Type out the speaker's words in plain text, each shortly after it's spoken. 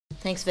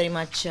Thanks very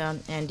much,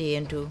 Andy,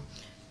 and to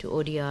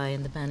ODI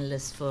and the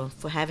panelists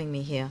for having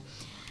me here.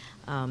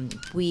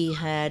 We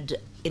had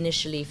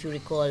initially, if you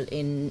recall,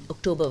 in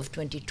October of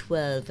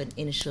 2012, an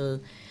initial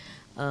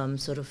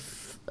sort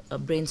of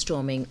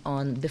brainstorming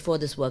on before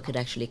this work had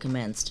actually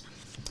commenced.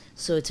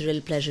 So it's a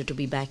real pleasure to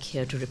be back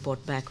here to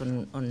report back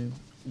on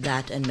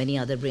that and many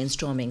other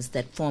brainstormings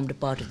that formed a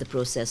part of the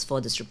process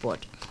for this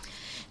report.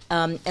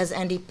 As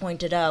Andy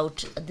pointed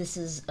out, this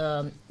is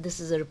a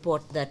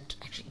report that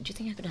actually. Do you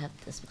think I could have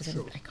this because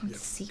sure. I can't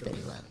see very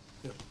well?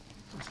 Yeah.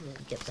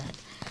 Get that.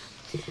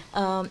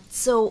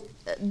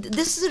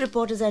 This is a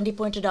report, as Andy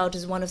pointed out,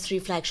 is one of 3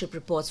 flagship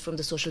reports from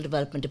the Social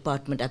Development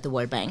Department at the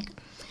World Bank.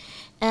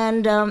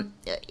 And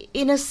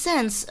in a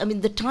sense, I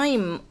mean, the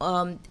time,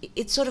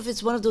 it's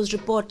one of those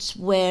reports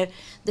where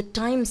the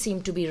time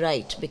seemed to be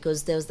right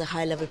because there was the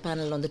high-level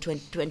panel on the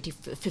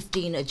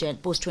 2015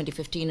 agenda,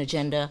 post-2015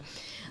 agenda.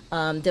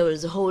 There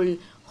was a whole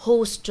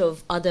host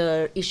of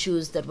other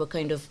issues that were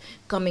kind of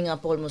coming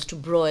up almost to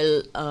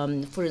broil.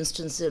 For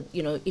instance,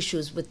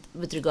 issues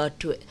with regard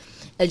to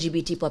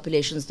LGBT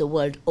populations the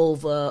world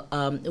over,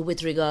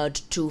 with regard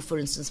to, for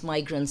instance,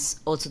 migrants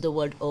also the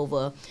world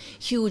over.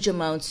 Huge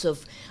amounts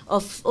of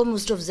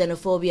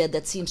xenophobia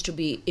that seems to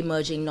be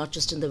emerging not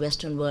just in the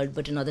Western world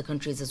but in other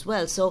countries as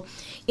well. So,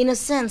 in a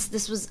sense,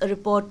 this was a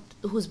report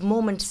whose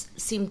moments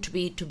seemed to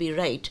be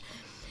right.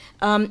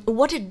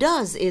 What it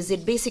does is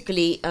it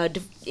basically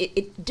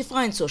it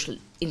defines social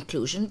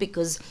inclusion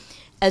because,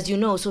 as you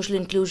know, social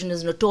inclusion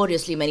is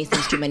notoriously many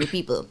things to many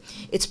people.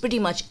 It's pretty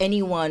much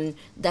anyone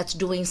that's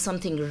doing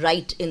something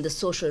right in the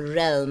social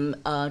realm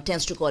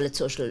tends to call it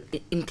social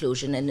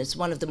inclusion, and it's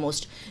one of the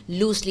most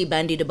loosely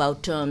bandied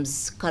about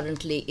terms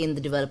currently in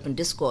the development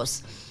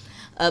discourse.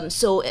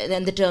 So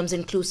then the terms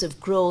inclusive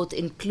growth,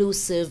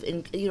 inclusive,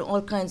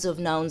 all kinds of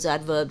nouns,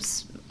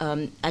 adverbs,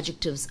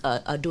 adjectives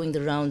are doing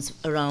the rounds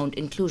around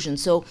inclusion.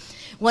 So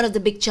one of the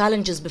big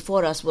challenges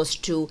before us was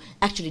to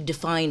actually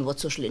define what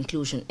social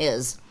inclusion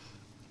is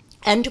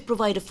and to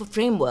provide a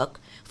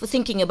framework for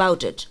thinking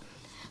about it.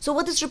 So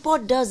what this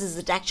report does is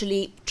it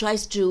actually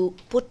tries to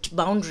put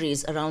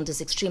boundaries around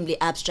this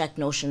extremely abstract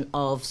notion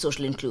of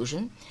social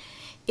inclusion.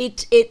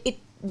 It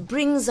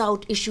brings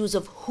out issues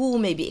of who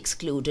may be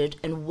excluded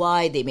and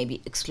why they may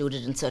be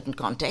excluded in certain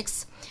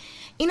contexts.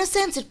 In a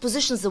sense, it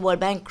positions the World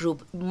Bank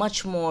Group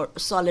much more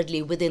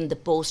solidly within the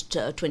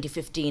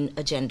post-2015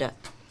 agenda.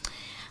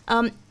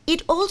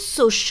 It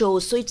also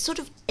shows, so it sort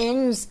of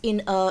ends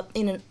in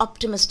an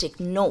optimistic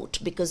note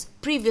because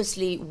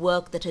previously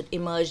work that had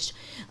emerged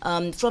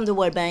from the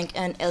World Bank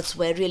and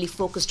elsewhere really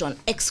focused on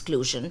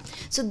exclusion.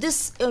 So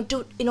this,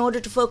 in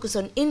order to focus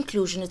on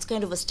inclusion, it's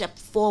kind of a step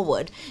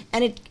forward,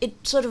 and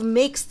it sort of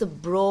makes the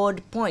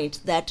broad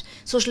point that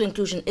social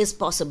inclusion is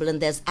possible and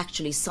there's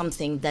actually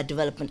something that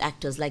development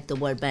actors like the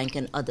World Bank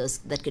and others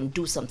that can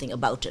do something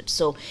about it.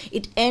 So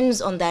it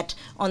ends on that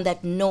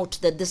note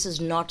that this is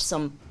not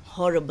some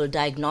horrible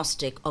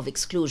diagnostic of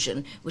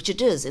exclusion, which it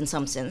is in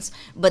some sense,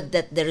 but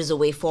that there is a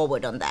way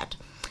forward on that.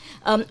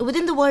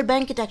 Within the World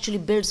Bank, it actually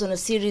builds on a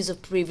series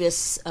of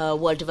previous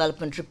World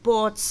Development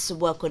reports,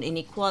 work on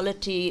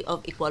equality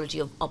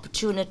of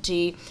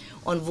opportunity,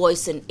 on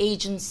voice and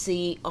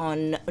agency,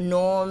 on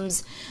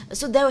norms.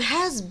 So there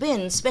has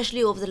been,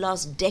 especially over the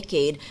last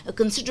decade, a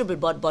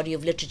considerable body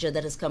of literature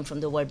that has come from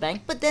the World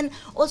Bank, but then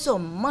also a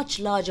much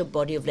larger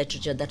body of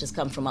literature that has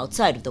come from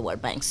outside of the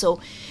World Bank.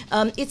 So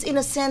it's in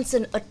a sense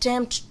an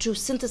attempt to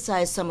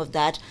synthesize some of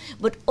that,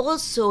 but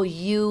also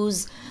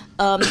use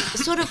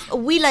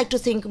we like to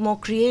think more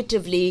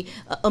creatively,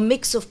 a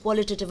mix of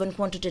qualitative and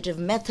quantitative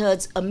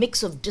methods, a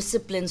mix of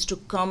disciplines to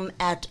come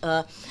at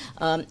a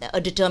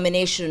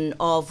determination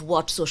of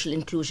what social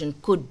inclusion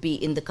could be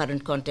in the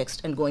current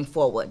context and going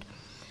forward.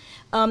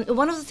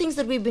 One of the things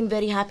that we've been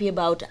very happy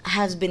about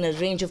has been a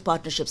range of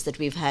partnerships that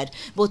we've had,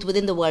 both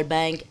within the World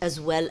Bank as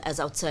well as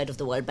outside of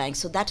the World Bank.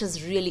 So that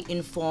has really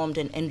informed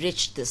and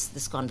enriched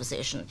this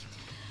conversation.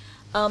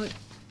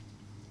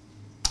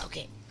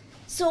 Okay.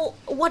 So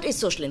what is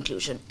social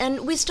inclusion?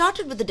 And we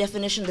started with the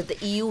definition that the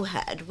EU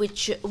had,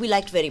 which we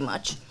liked very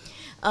much.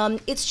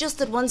 It's just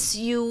that once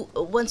you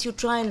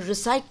try and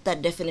recite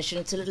that definition,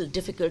 it's a little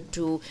difficult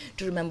to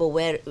remember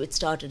where it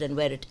started and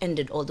where it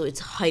ended, although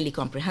it's highly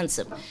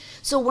comprehensive.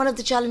 So one of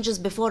the challenges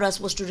before us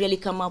was to really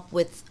come up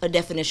with a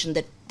definition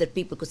that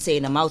people could say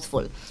in a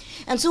mouthful.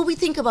 And so we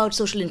think about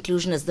social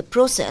inclusion as the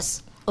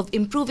process of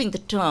improving the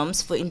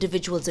terms for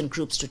individuals and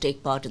groups to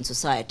take part in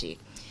society.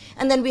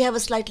 And then we have a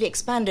slightly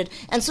expanded,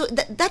 and so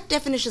that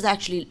definition is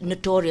actually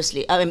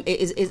notoriously,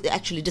 is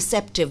actually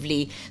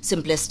deceptively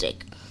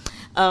simplistic.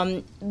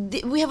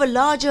 We have a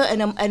larger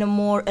and a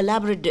more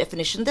elaborate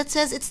definition that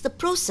says it's the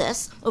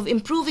process of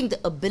improving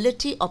the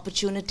ability,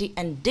 opportunity,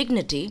 and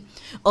dignity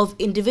of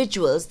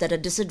individuals that are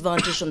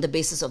disadvantaged on the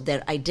basis of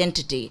their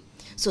identity,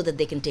 so that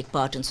they can take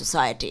part in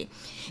society.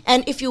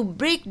 And if you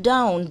break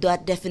down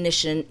that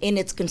definition in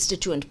its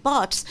constituent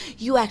parts,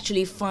 you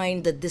actually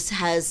find that this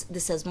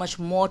has much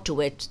more to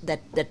it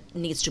that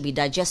needs to be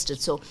digested.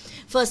 So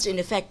first, in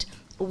effect,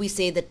 we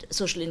say that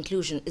social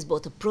inclusion is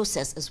both a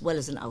process as well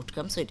as an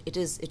outcome. So it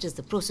is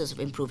the process of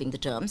improving the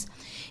terms.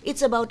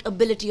 It's about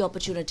ability,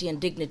 opportunity, and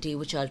dignity,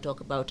 which I'll talk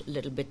about a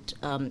little bit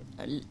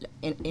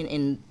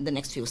in the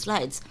next few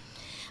slides.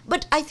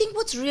 But I think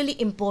what's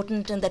really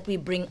important and that we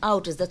bring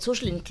out is that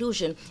social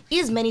inclusion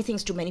is many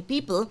things to many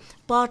people,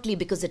 partly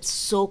because it's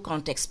so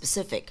context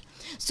specific.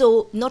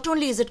 So not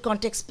only is it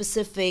context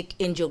specific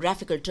in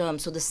geographical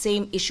terms, so the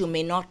same issue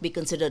may not be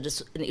considered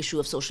as an issue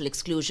of social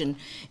exclusion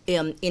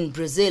in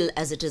Brazil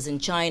as it is in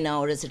China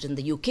or as it in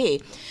the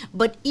UK,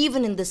 but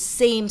even in the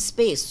same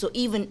space. So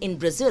even in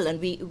Brazil, and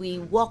we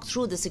walk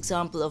through this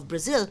example of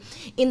Brazil,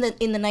 in the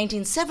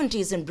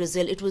 1970s in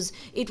Brazil, it was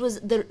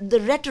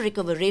the rhetoric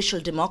of a racial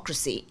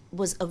democracy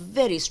was a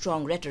very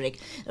strong rhetoric.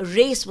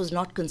 Race was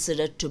not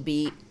considered to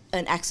be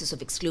an axis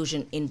of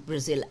exclusion in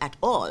Brazil at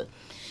all.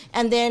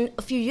 And then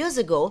a few years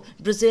ago,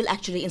 Brazil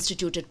actually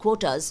instituted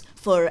quotas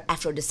for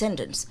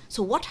Afro-descendants.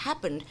 So what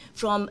happened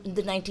from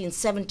the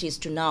 1970s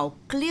to now?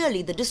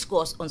 Clearly, the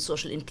discourse on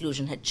social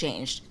inclusion had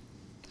changed.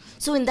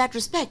 So in that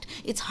respect,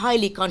 it's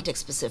highly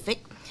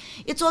context-specific.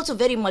 It's also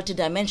very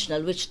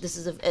multidimensional, which this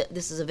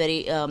is a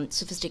very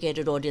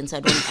sophisticated audience.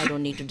 I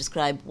don't need to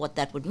describe what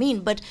that would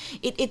mean, but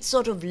it's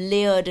sort of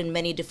layered in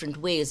many different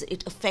ways.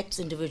 It affects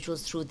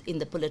individuals in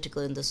the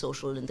political, in the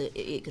social, in the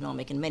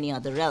economic, and many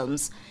other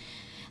realms.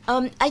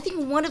 I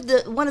think one of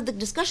the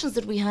discussions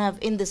that we have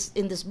in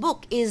this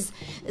book is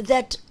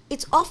that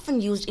it's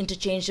often used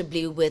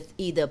interchangeably with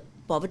either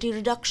poverty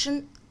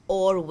reduction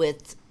or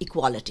with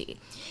equality.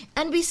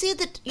 And we say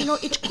that,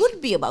 it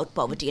could be about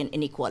poverty and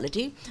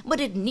inequality, but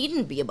it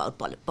needn't be about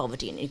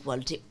poverty and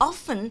inequality.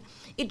 Often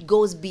it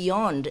goes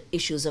beyond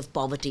issues of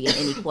poverty and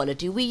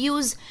inequality. We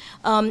use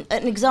an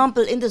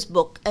example in this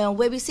book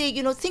where we say,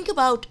 think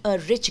about a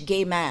rich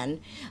gay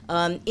man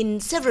in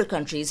several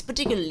countries,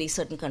 particularly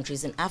certain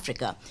countries in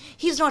Africa.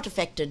 He's not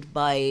affected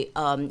by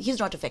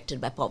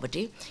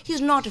poverty.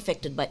 He's not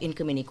affected by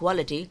income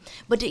inequality,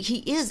 but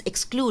he is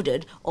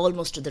excluded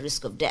almost to the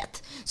risk of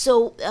death.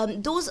 So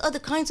those are the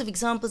kinds of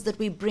examples that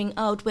we bring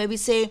out where we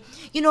say,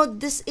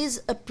 this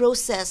is a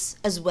process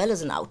as well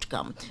as an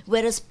outcome,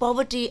 whereas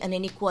poverty and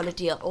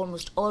inequality are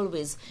almost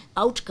always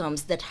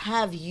outcomes that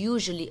have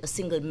usually a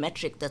single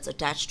metric that's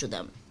attached to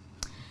them.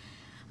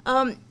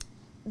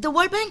 The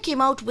World Bank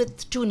came out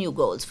with two new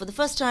goals. For the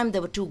first time,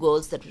 there were two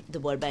goals that the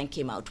World Bank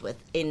came out with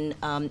in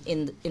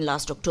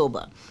last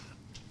October.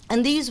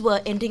 And these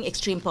were ending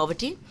extreme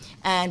poverty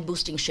and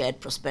boosting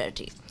shared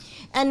prosperity.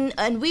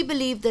 And we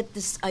believe that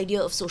this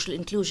idea of social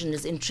inclusion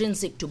is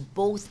intrinsic to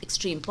both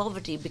extreme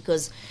poverty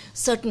because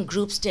certain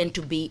groups tend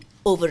to be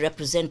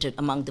overrepresented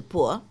among the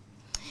poor,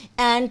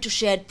 and to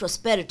shared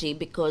prosperity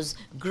because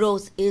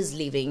growth is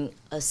leaving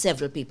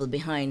several people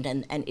behind,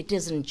 and it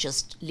isn't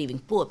just leaving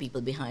poor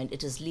people behind,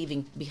 it is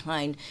leaving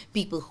behind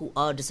people who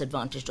are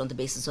disadvantaged on the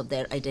basis of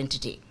their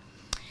identity.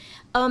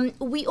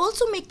 We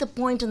also make the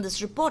point in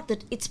this report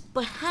that it's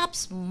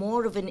perhaps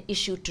more of an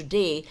issue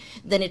today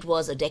than it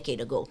was a decade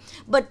ago.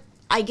 But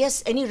I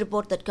guess any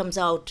report that comes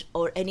out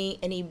or any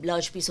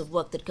large piece of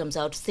work that comes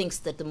out thinks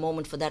that the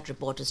moment for that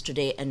report is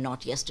today and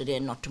not yesterday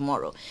and not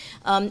tomorrow.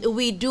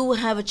 We do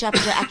have a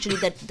chapter actually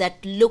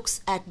that looks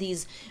at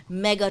these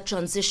mega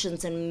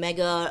transitions and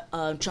mega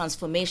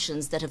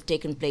transformations that have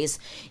taken place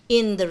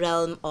in the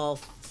realm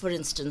of, for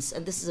instance,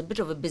 and this is a bit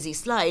of a busy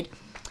slide,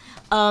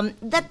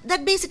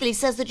 that basically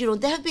says that,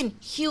 there have been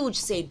huge,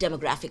 say,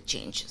 demographic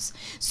changes.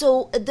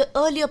 So the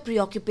earlier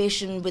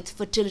preoccupation with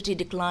fertility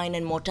decline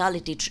and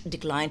mortality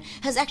decline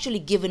has actually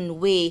given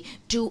way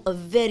to a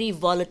very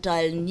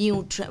volatile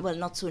new trend, well,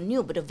 not so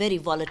new, but a very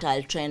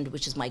volatile trend,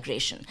 which is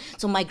migration.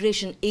 So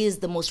migration is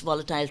the most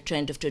volatile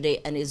trend of today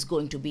and is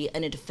going to be,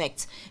 and it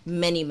affects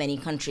many, many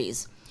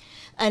countries.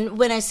 And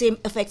when I say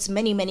affects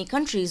many, many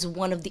countries,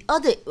 one of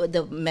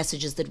the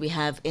messages that we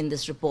have in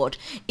this report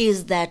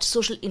is that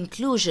social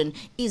inclusion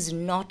is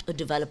not a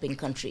developing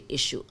country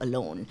issue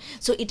alone.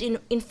 So it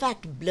in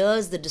fact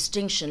blurs the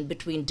distinction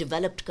between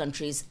developed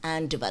countries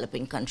and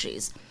developing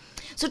countries.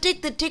 So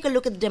take a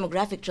look at the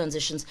demographic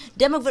transitions.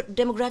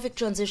 Demographic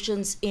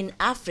transitions in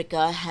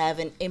Africa have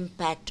an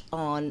impact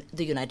on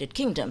the United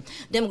Kingdom.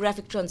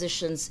 Demographic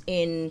transitions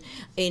in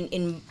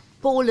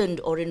Poland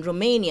or in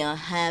Romania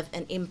have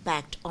an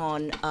impact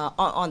on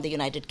the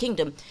United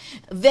Kingdom.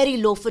 Very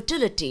low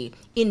fertility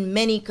in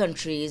many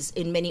countries,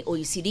 in many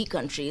OECD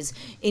countries,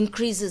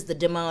 increases the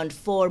demand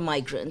for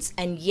migrants,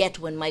 and yet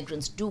when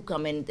migrants do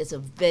come in, there's a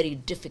very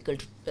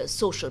difficult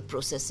social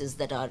processes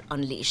that are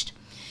unleashed.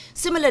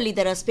 Similarly,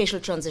 there are spatial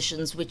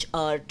transitions which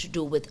are to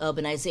do with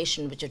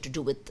urbanization, which are to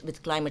do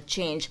with climate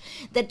change,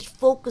 that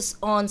focus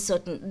on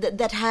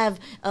that have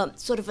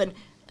sort of an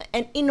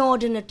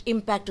inordinate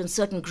impact on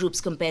certain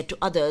groups compared to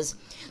others.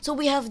 So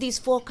we have these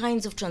four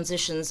kinds of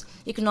transitions: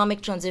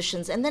 economic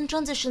transitions, and then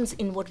transitions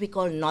in what we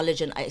call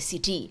knowledge and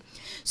ICT.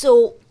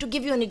 So to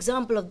give you an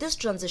example of this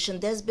transition,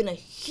 there's been a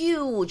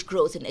huge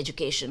growth in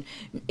education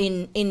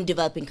in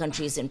developing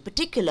countries in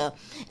particular.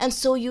 And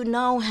so you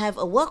now have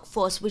a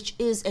workforce which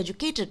is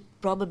educated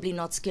probably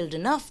not skilled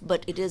enough,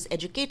 but it is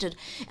educated.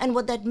 And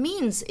what that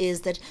means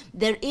is that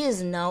there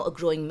is now a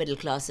growing middle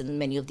class in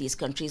many of these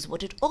countries.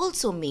 What it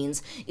also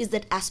means is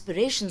that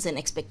aspirations and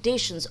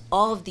expectations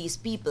of these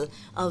people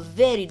are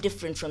very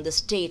different from the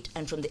state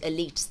and from the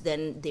elites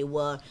than they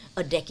were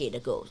a decade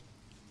ago.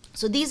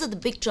 So these are the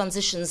big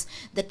transitions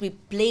that we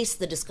place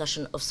the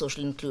discussion of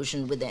social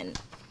inclusion within.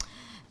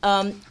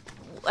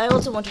 I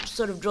also wanted to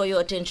sort of draw your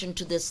attention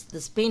to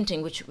this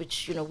painting, which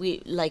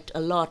we liked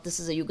a lot. This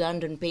is a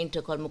Ugandan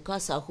painter called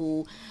Mukasa,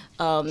 who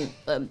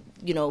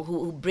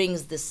who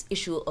brings this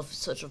issue of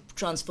sort of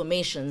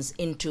transformations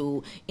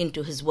into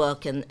his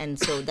work, and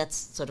so that's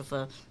sort of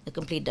a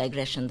complete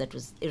digression that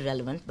was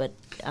irrelevant, but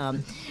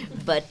I'm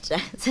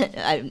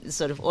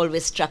sort of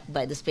always struck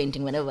by this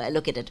painting whenever I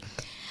look at it.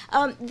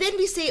 Then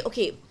we say,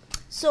 okay,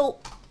 so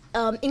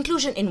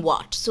inclusion in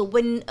what? So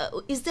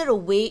is there a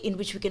way in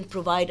which we can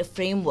provide a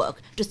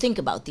framework to think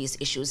about these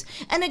issues?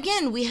 And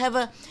again, we have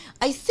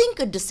I think,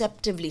 a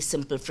deceptively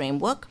simple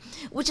framework,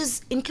 which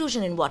is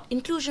inclusion in what?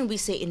 Inclusion, we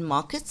say, in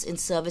markets, in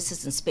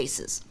services, and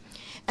spaces.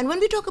 And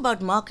when we talk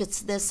about markets,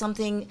 there's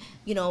something,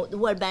 the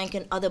World Bank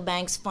and other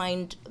banks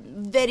find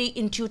very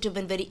intuitive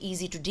and very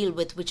easy to deal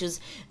with, which is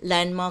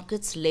land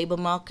markets, labor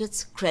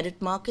markets, credit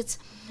markets.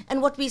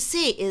 And what we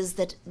say is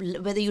that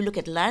whether you look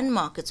at land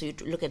markets or you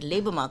look at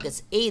labor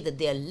markets, A, that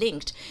they are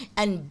linked,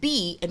 and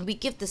B, and we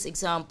give this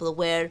example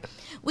where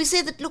we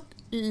say that, look,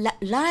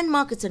 land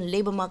markets and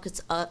labor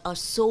markets are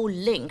so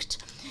linked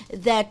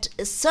that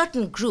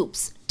certain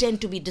groups tend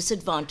to be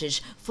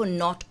disadvantaged for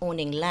not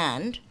owning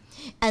land,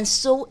 and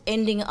so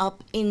ending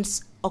up in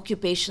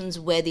occupations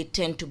where they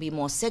tend to be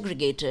more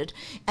segregated,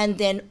 and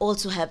then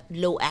also have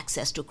low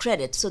access to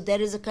credit. So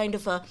there is a kind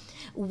of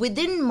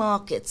within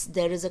markets,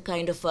 there is a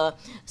kind of a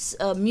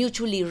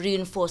mutually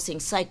reinforcing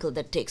cycle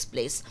that takes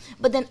place.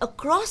 But then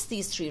across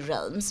these three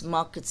realms,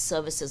 markets,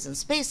 services, and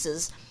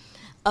spaces,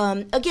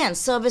 again,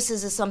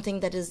 services is something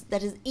that is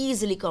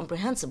easily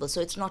comprehensible.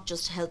 So it's not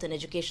just health and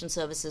education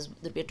services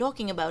that we're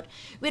talking about.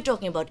 We're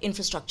talking about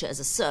infrastructure as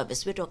a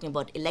service. We're talking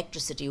about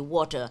electricity,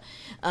 water.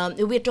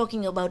 We're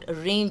talking about a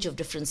range of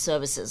different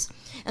services.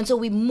 And so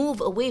we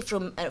move away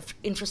from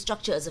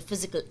infrastructure as a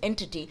physical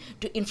entity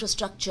to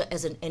infrastructure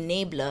as an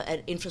enabler,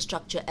 and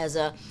infrastructure as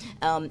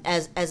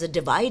a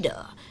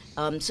divider.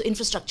 So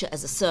infrastructure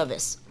as a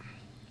service.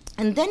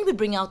 And then we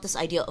bring out this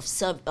idea of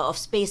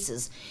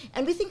spaces,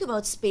 and we think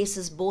about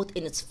spaces both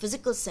in its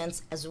physical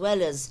sense as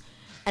well as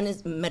in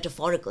its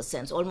metaphorical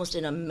sense, almost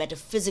in a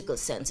metaphysical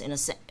sense,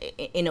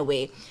 in a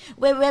way,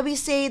 where we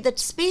say that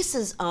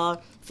spaces are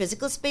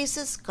physical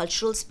spaces,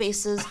 cultural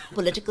spaces,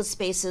 political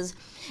spaces,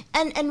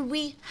 and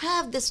we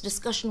have this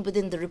discussion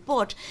within the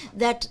report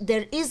that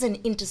there is an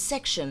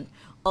intersection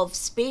of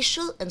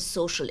spatial and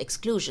social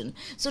exclusion.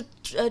 So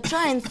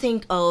try and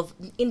think of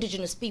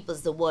indigenous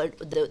peoples the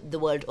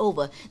world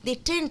over. They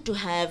tend to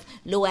have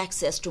low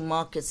access to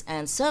markets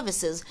and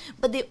services,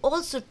 but they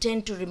also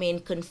tend to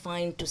remain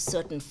confined to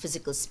certain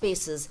physical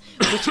spaces,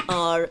 which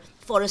are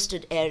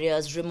forested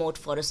areas, remote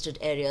forested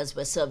areas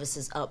where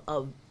services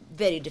are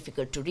very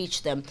difficult to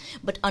reach them.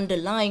 But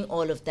underlying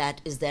all of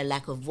that is their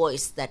lack of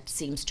voice that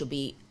seems to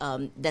be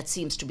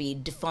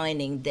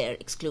defining their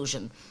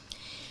exclusion.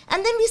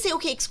 And then we say,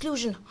 okay,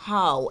 exclusion,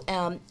 how?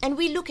 And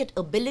we look at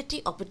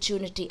ability,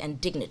 opportunity, and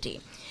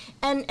dignity.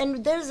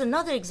 And there's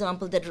another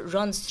example that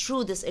runs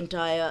through this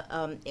entire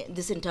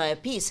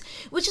piece,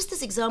 which is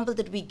this example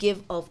that we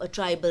give of a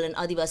tribal and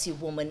Adivasi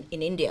woman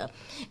in India.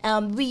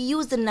 We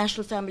use the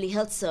National Family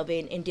Health Survey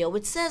in India,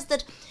 which says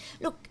that,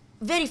 look,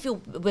 very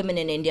few women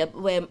in India,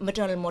 where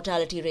maternal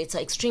mortality rates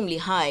are extremely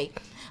high,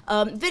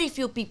 very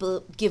few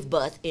people give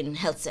birth in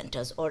health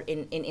centers or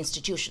in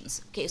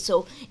institutions. Okay,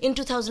 so in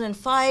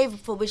 2005,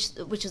 for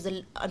which is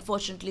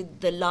unfortunately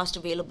the last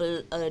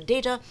available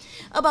data,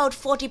 about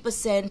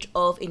 40%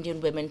 of Indian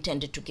women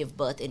tended to give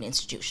birth in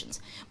institutions,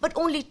 but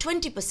only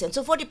 20%.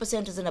 So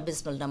 40% is an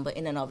abysmal number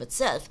in and of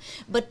itself,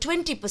 but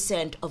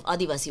 20% of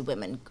Adivasi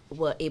women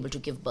were able to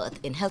give birth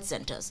in health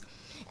centers.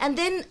 And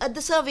then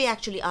the survey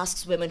actually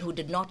asks women who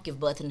did not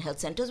give birth in health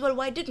centers, well,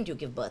 why didn't you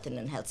give birth in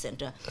a health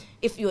center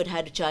if you had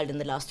had a child in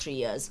the last 3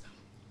 years?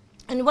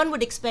 And one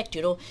would expect,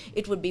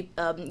 it would be,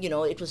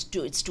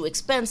 it's too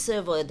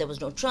expensive, or there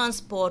was no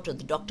transport, or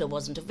the doctor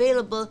wasn't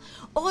available.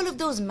 All of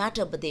those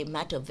matter, but they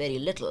matter very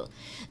little.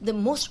 The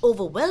most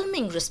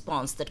overwhelming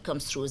response that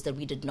comes through is that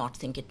we did not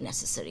think it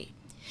necessary.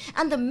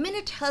 And the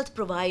minute health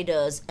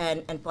providers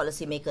and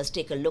policymakers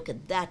take a look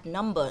at that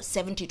number,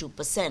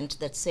 72%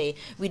 that say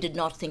we did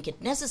not think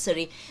it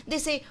necessary, they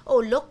say, oh,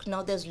 look,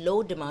 now there's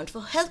low demand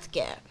for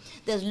healthcare.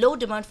 There's low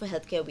demand for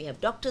healthcare. We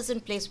have doctors in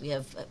place. We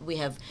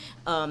have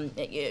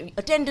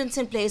attendants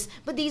in place,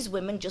 but these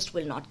women just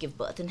will not give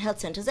birth in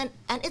health centers, and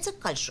it's a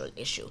cultural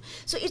issue.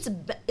 So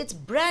it's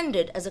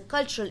branded as a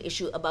cultural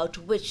issue about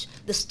which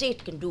the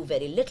state can do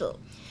very little.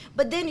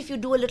 But then if you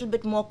do a little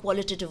bit more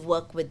qualitative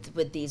work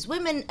with these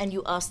women and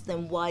you ask ask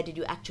them, why did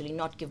you actually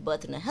not give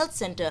birth in a health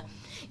center,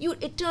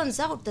 it turns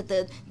out that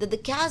the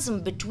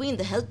chasm between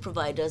the health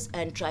providers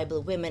and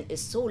tribal women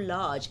is so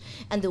large,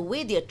 and the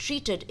way they are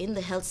treated in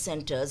the health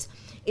centers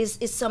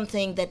is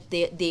something that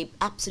they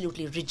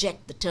absolutely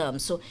reject the term.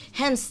 So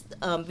hence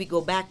we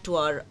go back to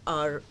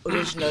our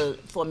original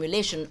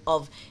formulation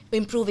of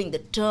improving the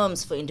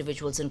terms for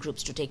individuals and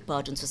groups to take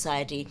part in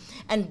society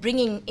and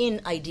bringing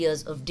in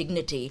ideas of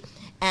dignity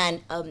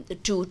and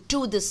to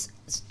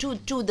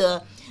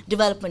the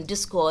development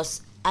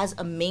discourse as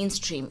a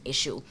mainstream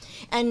issue.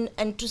 And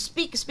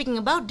speaking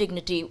about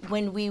dignity,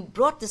 when we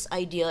brought this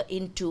idea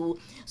into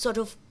sort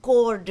of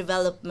core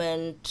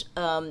development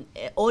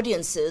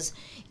audiences,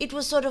 it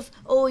was sort of,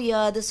 oh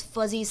yeah, this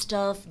fuzzy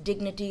stuff,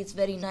 dignity, it's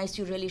very nice,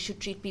 you really should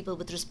treat people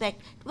with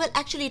respect. Well,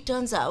 actually, it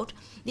turns out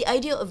the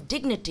idea of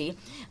dignity,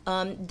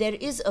 there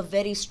is a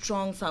very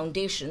strong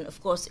foundation,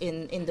 of course,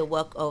 in the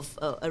work of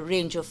a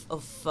range of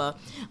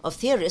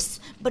theorists,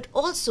 but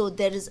also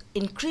there is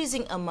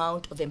increasing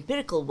amount of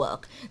empirical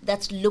work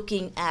that's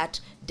looking at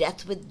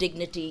death with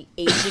dignity,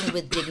 aging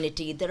with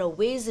dignity. There are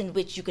ways in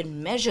which you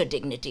can measure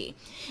dignity.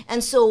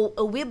 And so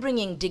we're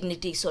bringing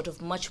dignity sort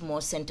of much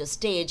more center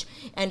stage.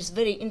 And it's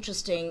very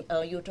interesting,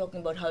 you were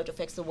talking about how it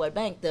affects the World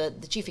Bank.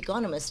 The chief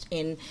economist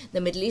in the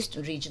Middle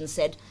Eastern region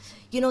said,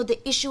 you know,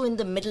 the issue in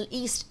the Middle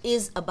East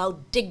is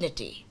about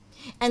dignity.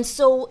 And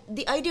so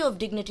the idea of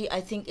dignity,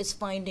 I think, is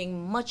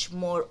finding much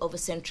more of a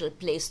central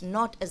place,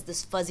 not as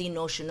this fuzzy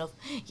notion of,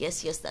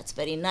 yes, that's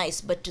very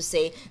nice, but to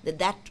say that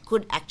that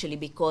could actually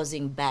be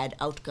causing bad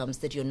outcomes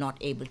that you're not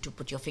able to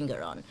put your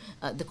finger on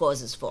the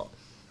causes for.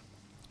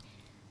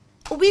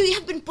 We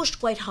have been pushed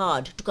quite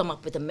hard to come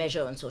up with a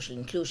measure on social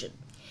inclusion.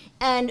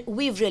 And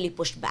we've really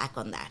pushed back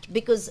on that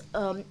because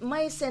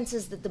my sense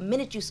is that the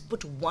minute you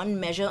put one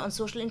measure on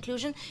social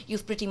inclusion,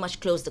 you've pretty much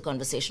closed the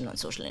conversation on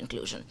social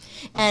inclusion.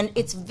 And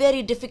it's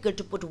very difficult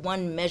to put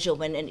one measure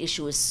when an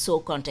issue is so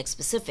context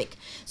specific.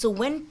 So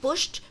when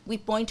pushed, we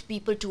point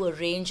people to a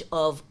range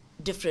of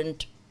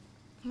different,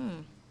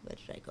 where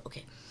did I go?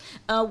 Okay.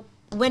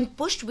 When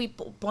pushed, we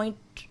point,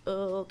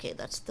 okay,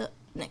 that's the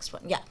next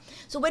one. Yeah.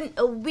 So when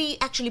we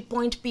actually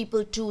point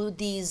people to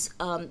these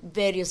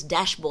various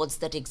dashboards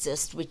that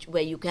exist,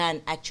 where you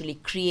can actually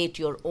create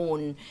your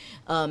own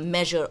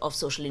measure of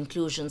social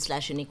inclusion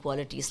 /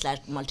 inequality /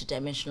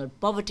 multidimensional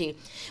poverty.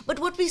 But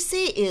what we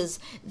say is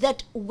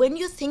that when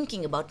you're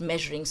thinking about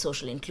measuring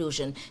social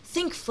inclusion,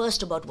 think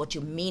first about what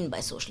you mean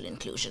by social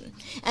inclusion.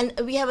 And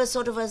we have a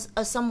sort of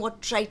a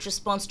somewhat trite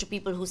response to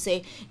people who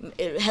say,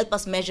 help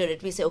us measure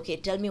it. We say, okay,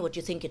 tell me what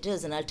you think it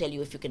is, and I'll tell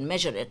you if you can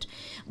measure it.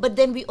 But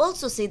then we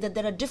also say that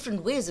there are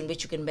different ways in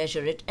which you can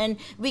measure it, and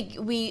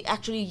we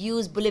actually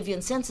use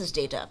Bolivian census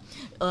data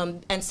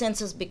and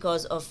census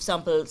because of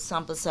sample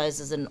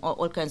sizes and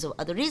all kinds of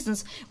other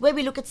reasons, where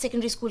we look at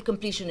secondary school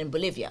completion in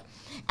Bolivia,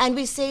 and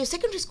we say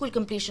secondary school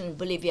completion in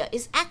Bolivia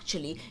is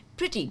actually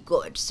pretty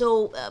good.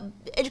 So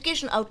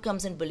education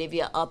outcomes in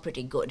Bolivia are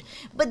pretty good.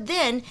 But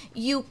then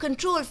you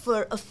control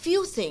for a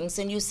few things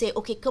and you say,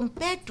 okay,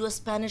 compared to a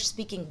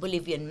Spanish-speaking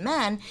Bolivian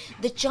man,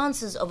 the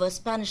chances of a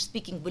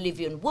Spanish-speaking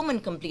Bolivian woman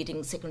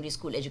completing secondary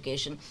school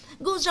education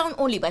goes down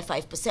only by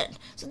 5%.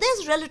 So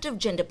there's relative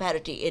gender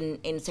parity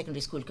in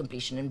secondary school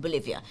completion in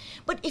Bolivia.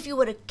 But if you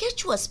were a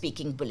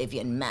Quechua-speaking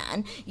Bolivian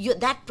man,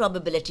 that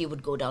probability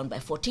would go down by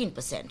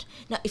 14%.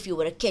 Now, if you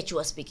were a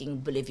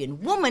Quechua-speaking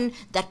Bolivian woman,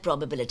 that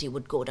probability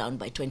would go down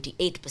by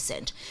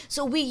 28%.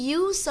 So we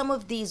use some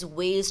of these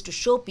ways to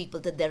show people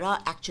that there are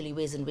actually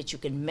ways in which you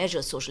can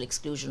measure social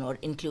exclusion or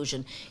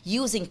inclusion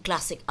using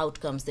classic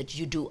outcomes that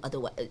you do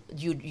otherwise,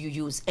 you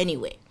use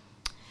anyway.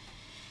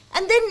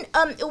 And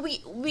then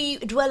we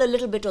dwell a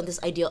little bit on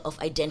this idea of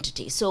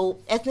identity. So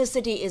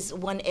ethnicity is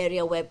one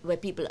area where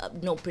people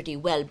know pretty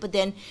well. But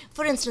then,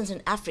 for instance,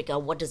 in Africa,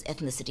 what does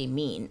ethnicity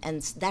mean?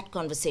 And that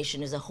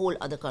conversation is a whole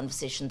other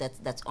conversation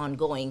that's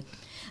ongoing.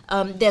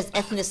 There's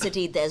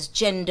ethnicity, there's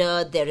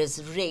gender, there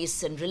is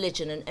race and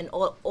religion and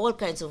all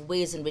kinds of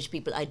ways in which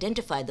people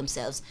identify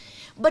themselves.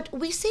 But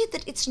we say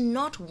that it's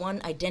not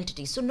one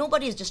identity. So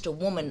nobody is just a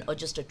woman or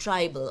just a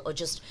tribal or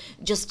just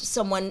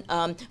someone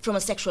from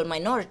a sexual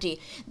minority.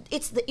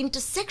 It's the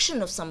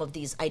intersection of some of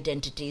these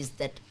identities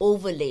that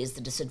overlays the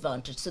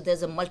disadvantage. So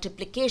there's a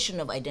multiplication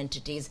of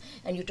identities,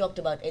 and you talked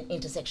about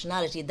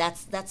intersectionality.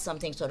 That's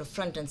something sort of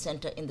front and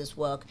center in this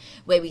work,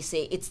 where we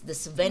say it's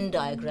this Venn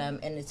diagram,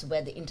 and it's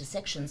where the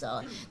intersections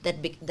are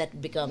that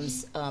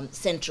becomes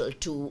central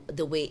to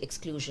the way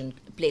exclusion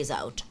plays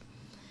out.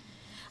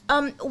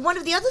 One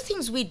of the other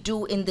things we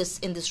do in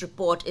this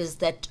report is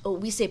that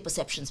we say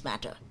perceptions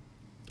matter.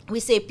 We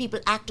say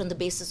people act on the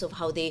basis of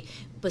how they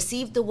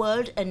perceive the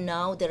world, and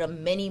now there are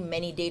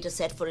many data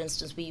set. For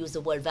instance, we use the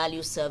World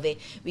Values Survey,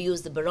 we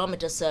use the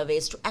barometer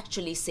surveys to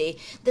actually say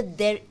that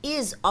there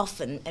is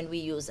often, and we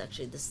use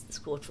actually this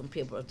quote from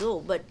Pierre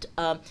Bourdieu, but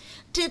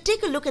to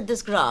take a look at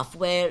this graph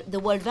where the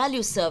World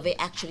Values Survey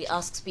actually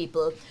asks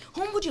people,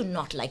 whom would you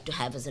not like to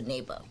have as a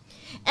neighbor?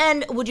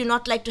 And would you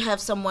not like to have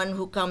someone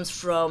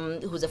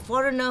who's a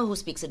foreigner, who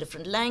speaks a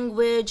different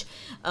language,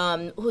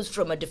 who's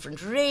from a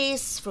different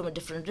race, from a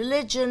different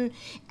religion?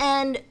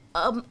 And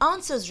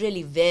answers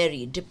really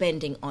vary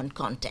depending on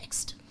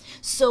context.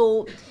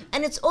 So,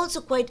 and it's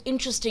also quite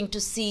interesting to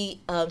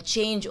see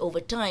change over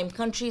time.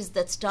 Countries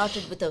that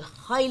started with a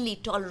highly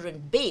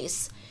tolerant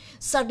base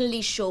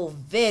suddenly show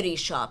very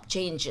sharp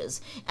changes.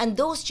 And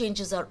those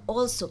changes are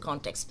also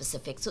context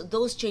specific. So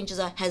those changes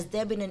are, has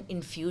there been an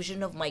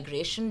infusion of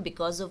migration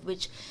because of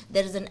which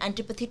there is an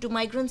antipathy to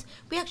migrants?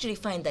 We actually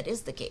find that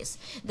is the case,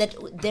 that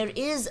there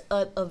is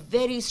a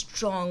very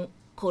strong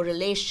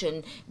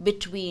correlation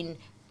between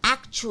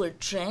actual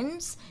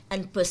trends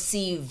and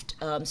perceived,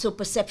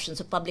 perceptions,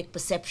 so public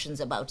perceptions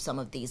about some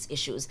of these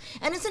issues.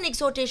 And it's an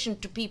exhortation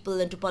to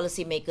people and to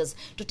policymakers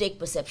to take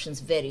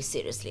perceptions very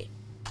seriously.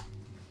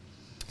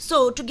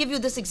 So to give you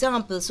this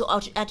example, so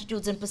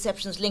attitudes and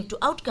perceptions linked to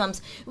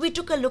outcomes, we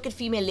took a look at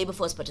female labor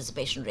force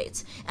participation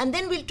rates. And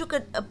then we took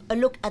a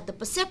look at the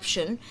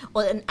perception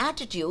or an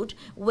attitude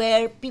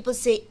where people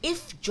say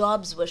if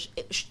jobs were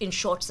in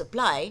short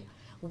supply,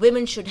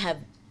 women should have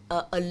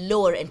a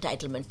lower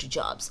entitlement to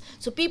jobs.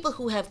 So people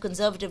who have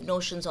conservative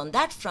notions on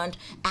that front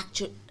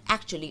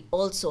actually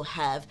also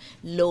have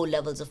low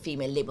levels of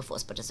female labor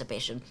force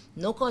participation.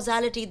 No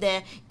causality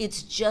there,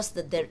 it's just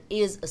that there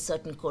is a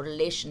certain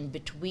correlation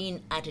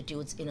between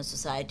attitudes in a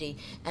society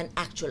and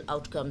actual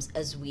outcomes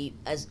as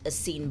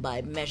seen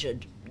by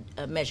measured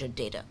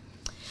data.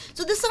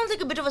 So this sounds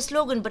like a bit of a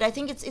slogan, but I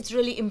think it's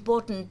really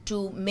important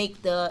to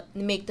make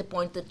the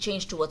point that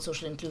change towards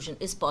social inclusion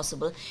is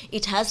possible.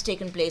 It has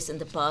taken place in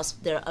the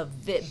past. There are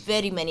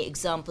very many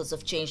examples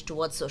of change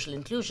towards social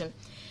inclusion.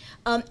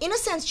 In a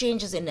sense,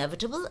 change is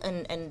inevitable,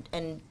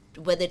 and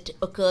whether it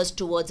occurs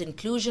towards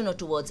inclusion or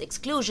towards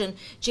exclusion,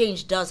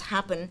 change does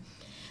happen.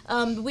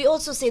 We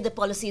also say that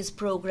policies,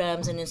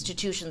 programs, and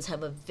institutions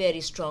have a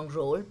very strong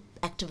role.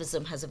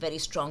 Activism has a very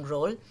strong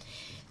role.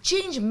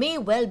 Change may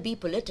well be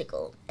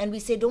political, and we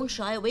say don't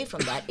shy away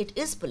from that. It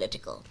is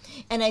political.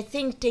 And I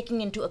think taking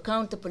into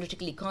account the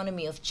political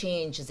economy of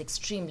change is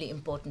extremely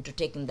important to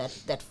taking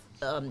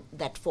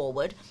that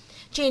forward.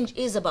 Change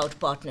is about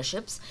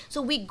partnerships.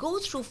 So we go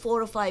through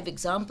 4 or 5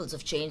 examples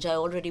of change. I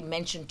already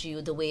mentioned to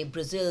you the way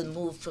Brazil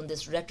moved from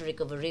this rhetoric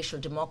of a racial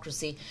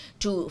democracy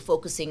to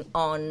focusing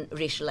on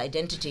racial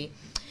identity.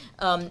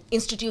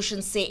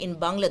 Institutions say in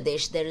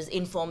Bangladesh, there is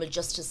informal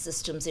justice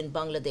systems in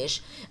Bangladesh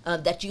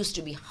that used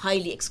to be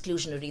highly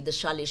exclusionary. The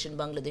Shalish in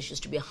Bangladesh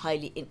used to be a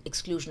highly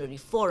exclusionary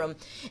forum,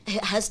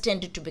 has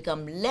tended to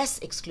become less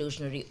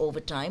exclusionary over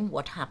time.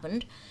 What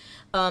happened?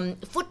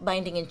 Foot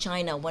binding in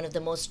China, one of the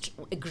most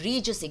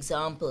egregious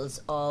examples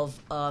of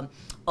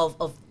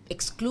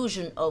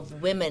exclusion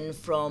of women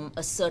from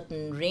a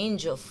certain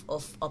range of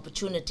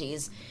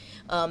opportunities,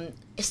 a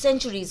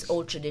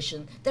centuries-old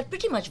tradition that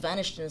pretty much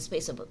vanished in the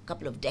space of a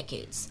couple of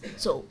decades.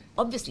 So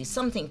obviously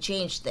something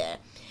changed there.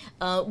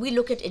 We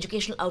look at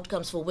educational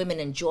outcomes for women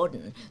in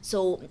Jordan.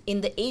 So in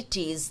the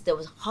 80s, there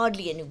was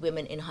hardly any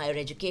women in higher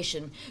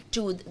education.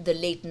 To the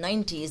late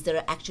 90s, there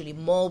are actually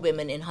more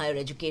women in higher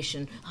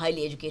education,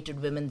 highly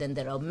educated women, than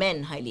there are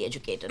men highly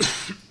educated.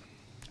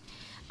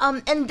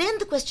 And then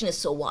the question is,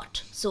 so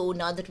what? So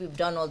now that we've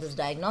done all this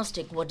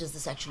diagnostic, what does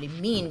this actually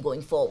mean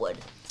going forward?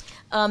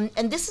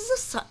 And this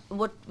is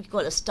what we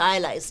call a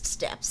stylized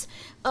steps.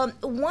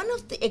 One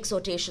of the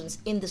exhortations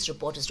in this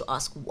report is to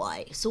ask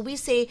why. So we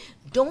say,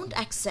 don't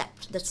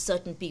accept that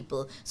certain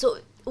people, so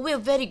we're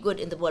very good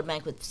in the World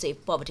Bank with, say,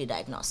 poverty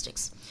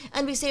diagnostics.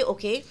 And we say,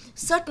 okay,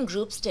 certain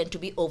groups tend to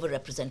be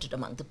overrepresented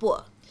among the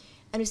poor.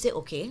 And we say,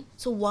 okay,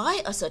 so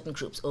why are certain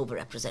groups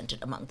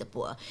overrepresented among the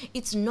poor?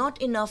 It's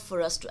not enough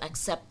for us to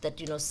accept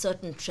that,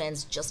 certain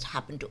trends just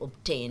happen to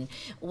obtain.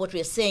 What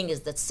we're saying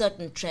is that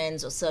certain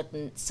trends or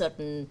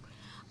certain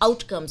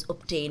outcomes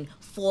obtain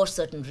for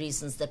certain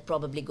reasons that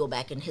probably go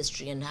back in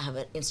history and have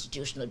an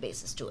institutional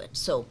basis to it.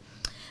 So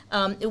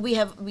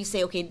we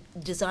say, okay,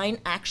 design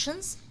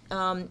actions,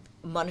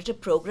 monitor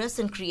progress,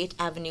 and create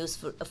avenues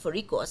for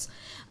recourse.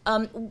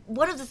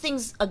 One of the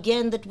things,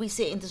 again, that we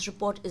say in this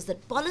report is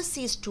that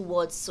policies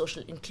towards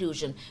social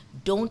inclusion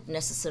don't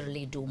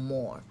necessarily do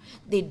more.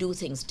 They do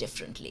things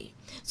differently.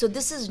 So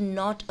this is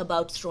not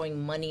about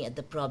throwing money at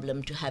the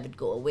problem to have it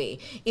go away.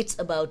 It's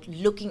about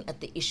looking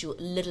at the issue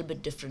a little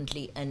bit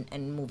differently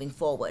and moving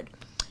forward.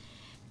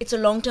 It's a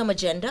long-term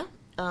agenda.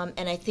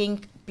 And I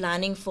think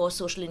planning for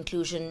social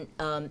inclusion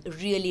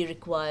really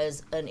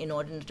requires an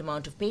inordinate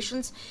amount of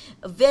patience.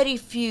 Very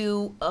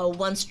few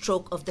one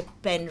stroke of the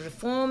pen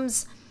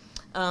reforms,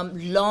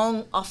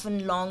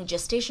 often long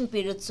gestation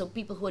periods. So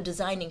people who are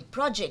designing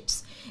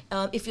projects,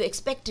 if you're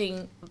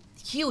expecting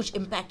huge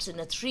impacts in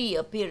a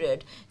 3-year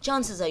period,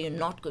 chances are you're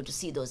not going to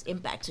see those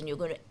impacts, and you're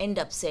going to end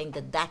up saying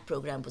that that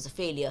program was a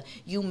failure.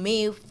 You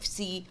may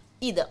see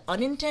either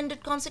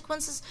unintended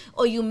consequences,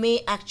 or you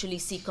may actually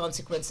see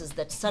consequences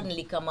that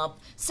suddenly come up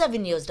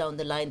 7 years down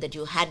the line that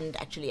you hadn't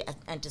actually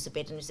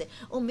anticipated, and you say,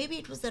 oh, maybe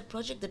it was that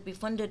project that we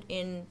funded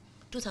in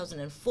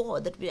 2004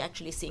 that we're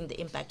actually seeing the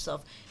impacts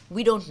of.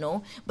 We don't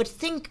know, but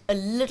think a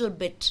little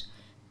bit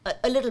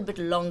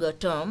longer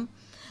term.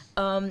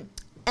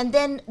 And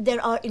then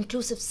there are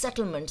inclusive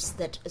settlements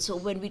so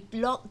when we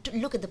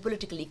look at the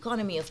political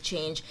economy of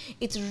change,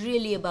 it's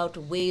really about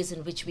ways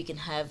in which we can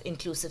have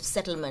inclusive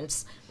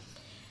settlements.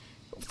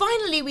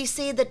 Finally, we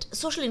say that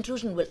social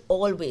inclusion will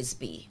always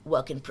be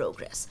work in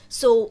progress.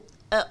 So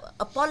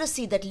a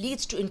policy that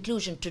leads to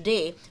inclusion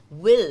today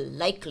will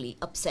likely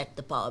upset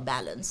the power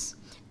balance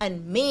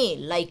and may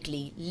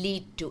likely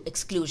lead to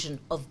exclusion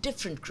of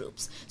different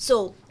groups.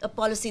 So a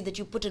policy that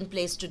you put in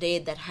place today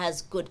that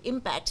has good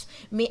impact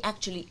may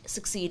actually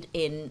succeed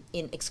in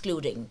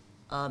excluding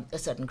a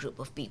certain group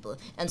of people.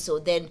 And so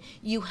then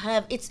you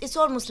have, it's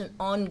almost an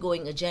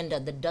ongoing agenda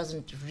that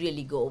doesn't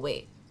really go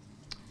away.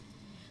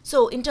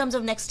 So in terms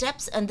of next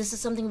steps, and this is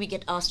something we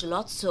get asked a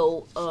lot,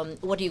 so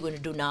what are you going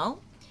to do now?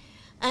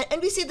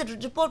 And we see that the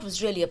report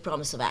was really a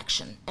promise of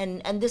action.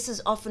 And this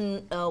is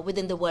often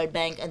within the World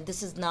Bank, and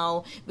this is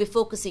now, we're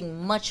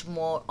focusing much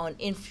more on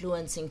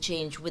influencing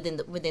change within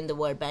the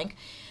World Bank.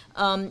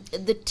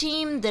 The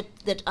team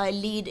that I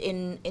lead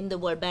in the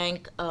World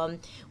Bank,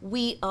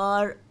 we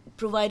are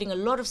providing a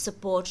lot of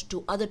support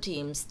to other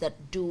teams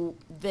that do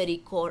very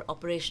core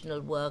operational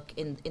work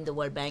in the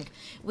World Bank.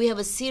 We have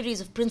a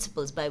series of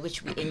principles by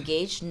which we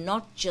engage,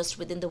 not just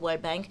within the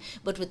World Bank,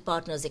 but with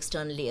partners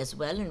externally as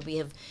well. And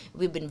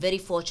we've been very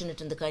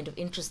fortunate in the kind of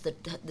interest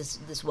that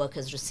this work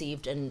has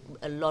received, and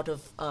a lot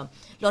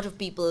of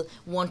people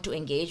want to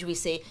engage. We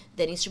say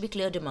there needs to be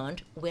clear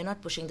demand. We're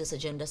not pushing this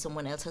agenda;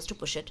 someone else has to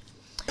push it.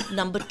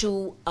 Number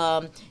two,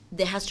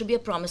 there has to be a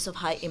promise of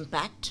high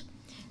impact.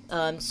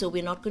 So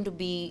we're not going to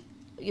be,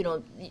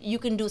 you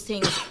can do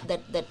things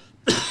that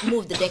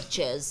move the deck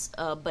chairs,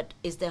 but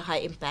is there high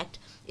impact?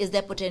 Is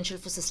there potential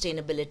for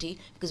sustainability?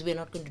 Because we're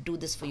not going to do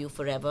this for you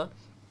forever.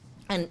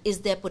 And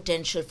is there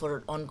potential for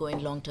an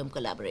ongoing long-term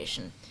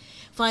collaboration?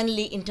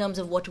 Finally, in terms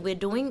of what we're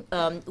doing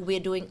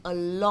a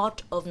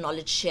lot of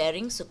knowledge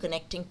sharing, so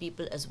connecting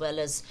people as well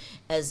as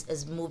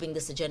moving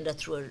this agenda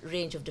through a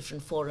range of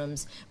different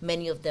forums.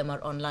 Many of them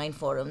are online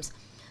forums.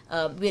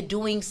 We're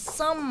doing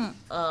some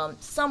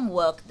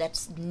work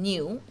that's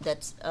new,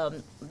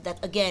 that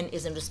again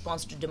is in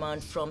response to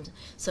demand from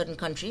certain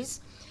countries.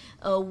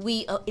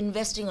 We are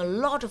investing a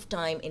lot of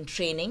time in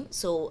training.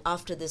 So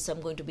after this,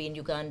 I'm going to be in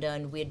Uganda,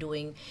 and we're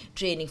doing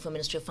training for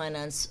Ministry of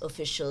Finance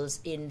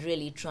officials in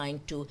really trying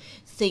to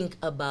think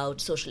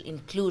about social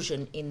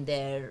inclusion in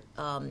their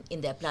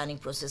planning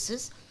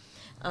processes,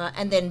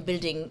 and then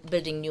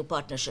building new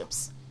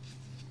partnerships.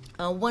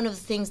 One of the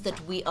things that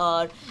we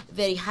are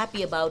very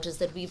happy about is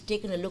that we've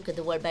taken a look at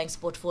the World Bank's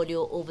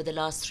portfolio over the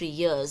last 3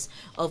 years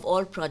of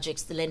all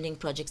projects, the lending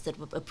projects that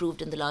were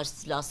approved in the last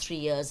 3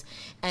 years,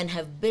 and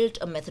have built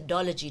a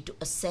methodology to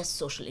assess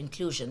social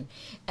inclusion.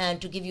 And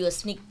to give you a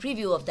sneak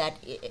preview of that,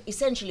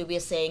 essentially we are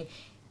saying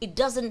it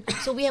doesn't,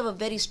 so we have a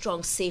very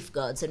strong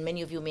safeguards, and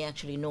many of you may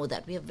actually know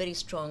that. We have very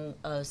strong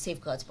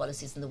safeguards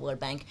policies in the World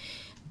Bank.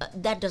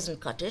 That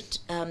doesn't cut it.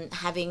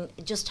 Having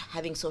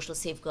social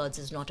safeguards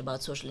is not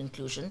about social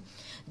inclusion.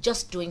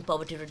 Just doing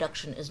poverty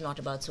reduction is not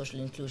about social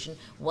inclusion.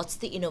 What's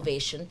the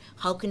innovation?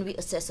 How can we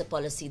assess a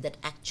policy that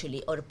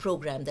actually, or a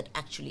program that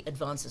actually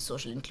advances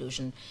social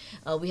inclusion?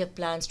 We have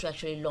plans to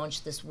actually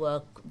launch this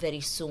work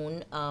very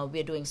soon.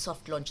 We are doing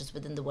soft launches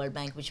within the World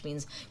Bank, which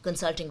means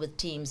consulting with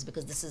teams,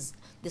 because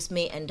this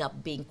may end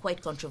up being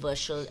quite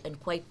controversial and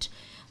quite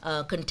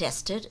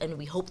contested, and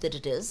we hope that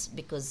it is,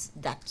 because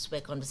that's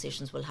where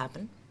conversations will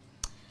happen.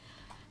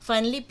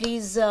 Finally,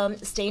 please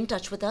stay in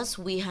touch with us.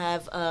 We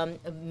have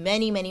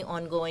many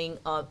ongoing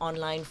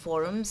online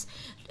forums.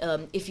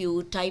 If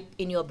you type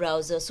in your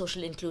browser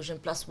social inclusion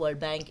plus World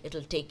Bank,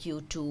 it'll take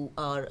you to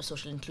our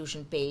social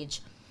inclusion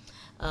page.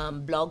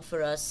 Blog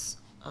for us,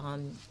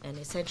 and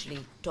essentially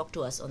talk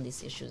to us on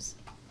these issues.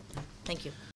 Thank you.